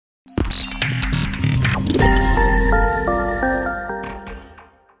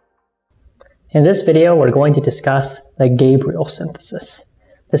In this video, we're going to discuss the Gabriel synthesis.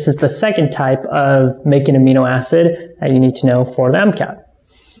 This is the second type of making amino acid that you need to know for the MCAT.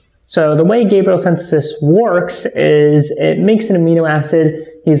 So the way Gabriel synthesis works is it makes an amino acid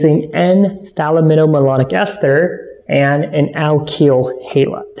using N-phthalimidomalonic ester and an alkyl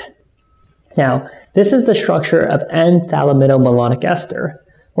halide. Now, this is the structure of N-phthalimidomalonic ester.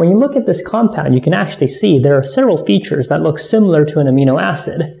 When you look at this compound, you can actually see there are several features that look similar to an amino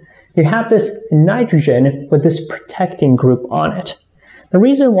acid. You have this nitrogen with this protecting group on it. The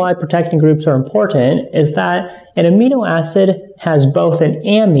reason why protecting groups are important is that an amino acid has both an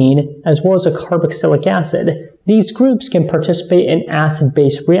amine as well as a carboxylic acid. These groups can participate in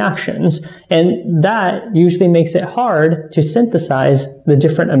acid-base reactions, and that usually makes it hard to synthesize the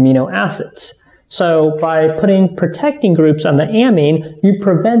different amino acids. So by putting protecting groups on the amine, you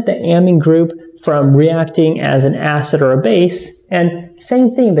prevent the amine group from reacting as an acid or a base. And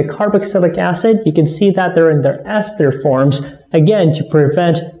same thing, the carboxylic acid, you can see that they're in their ester forms, again, to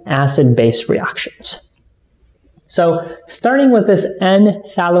prevent acid-base reactions. So starting with this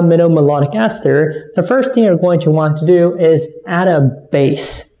N-phthalimidomalonic ester, the first thing you're going to want to do is add a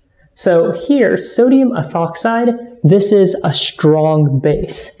base. So here, sodium ethoxide, this is a strong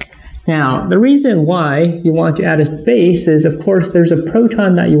base. Now, the reason why you want to add a base is, of course, there's a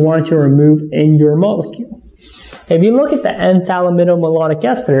proton that you want to remove in your molecule. If you look at the N-phthalimidomalonic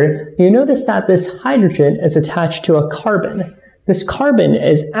ester, you notice that this hydrogen is attached to a carbon. This carbon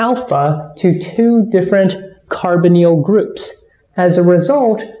is alpha to two different carbonyl groups. As a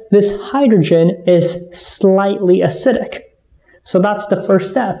result, this hydrogen is slightly acidic. So that's the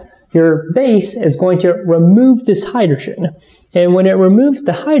first step. Your base is going to remove this hydrogen. And when it removes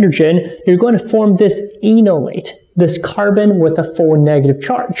the hydrogen, you're going to form this enolate, this carbon with a full negative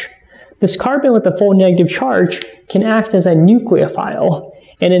charge. This carbon with a full negative charge can act as a nucleophile.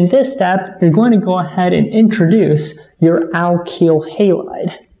 And in this step, you're going to go ahead and introduce your alkyl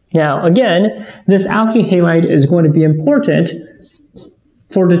halide. Now, again, this alkyl halide is going to be important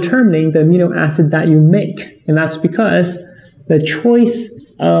for determining the amino acid that you make. And that's because the choice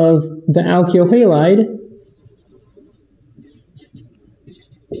of the alkyl halide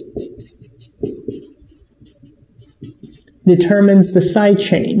determines the side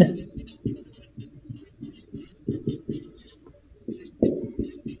chain.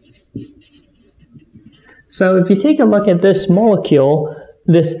 So if you take a look at this molecule,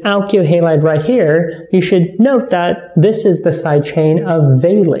 this alkyl halide right here, you should note that this is the side chain of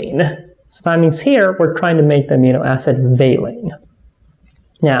valine. So that means here we're trying to make the amino acid valine.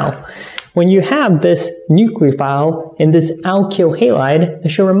 Now, when you have this nucleophile in this alkyl halide, it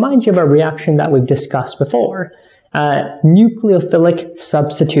should remind you of a reaction that we've discussed before, nucleophilic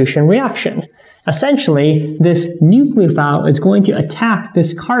substitution reaction. Essentially, this nucleophile is going to attack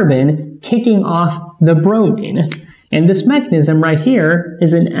this carbon, kicking off the bromine. And this mechanism right here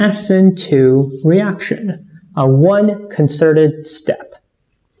is an SN2 reaction, a one concerted step.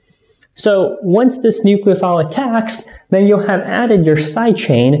 So once this nucleophile attacks, then you'll have added your side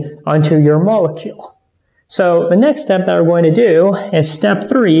chain onto your molecule. So the next step that we're going to do is step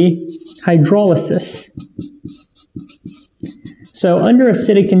 3, hydrolysis. So under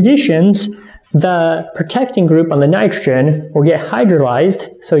acidic conditions, the protecting group on the nitrogen will get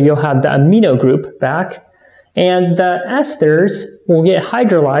hydrolyzed, so you'll have the amino group back, and the esters will get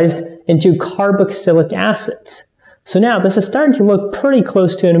hydrolyzed into carboxylic acids. So now this is starting to look pretty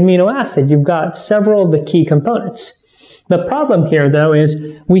close to an amino acid. You've got several of the key components. The problem here, though, is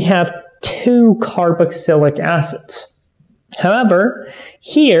we have two carboxylic acids. However,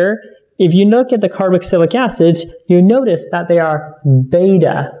 here, if you look at the carboxylic acids, you notice that they are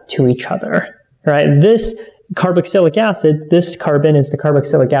beta to each other, right? This carboxylic acid, this carbon is the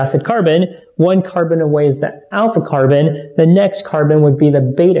carboxylic acid carbon. One carbon away is the alpha carbon. The next carbon would be the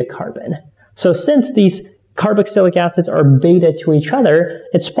beta carbon. So since these carboxylic acids are beta to each other,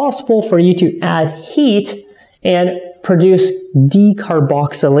 it's possible for you to add heat and produce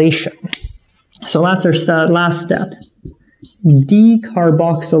decarboxylation. So that's our last step.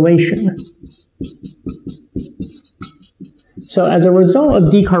 Decarboxylation. So as a result of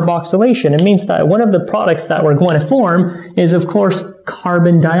decarboxylation, it means that one of the products that we're going to form is, of course,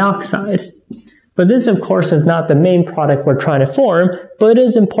 carbon dioxide. But this, of course, is not the main product we're trying to form, but it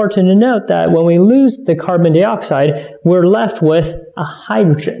is important to note that when we lose the carbon dioxide, we're left with a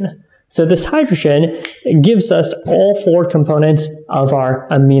hydrogen. So this hydrogen gives us all four components of our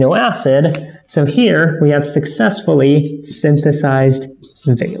amino acid. So here we have successfully synthesized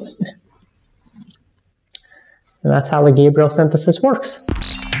valine. And that's how the Gabriel synthesis works.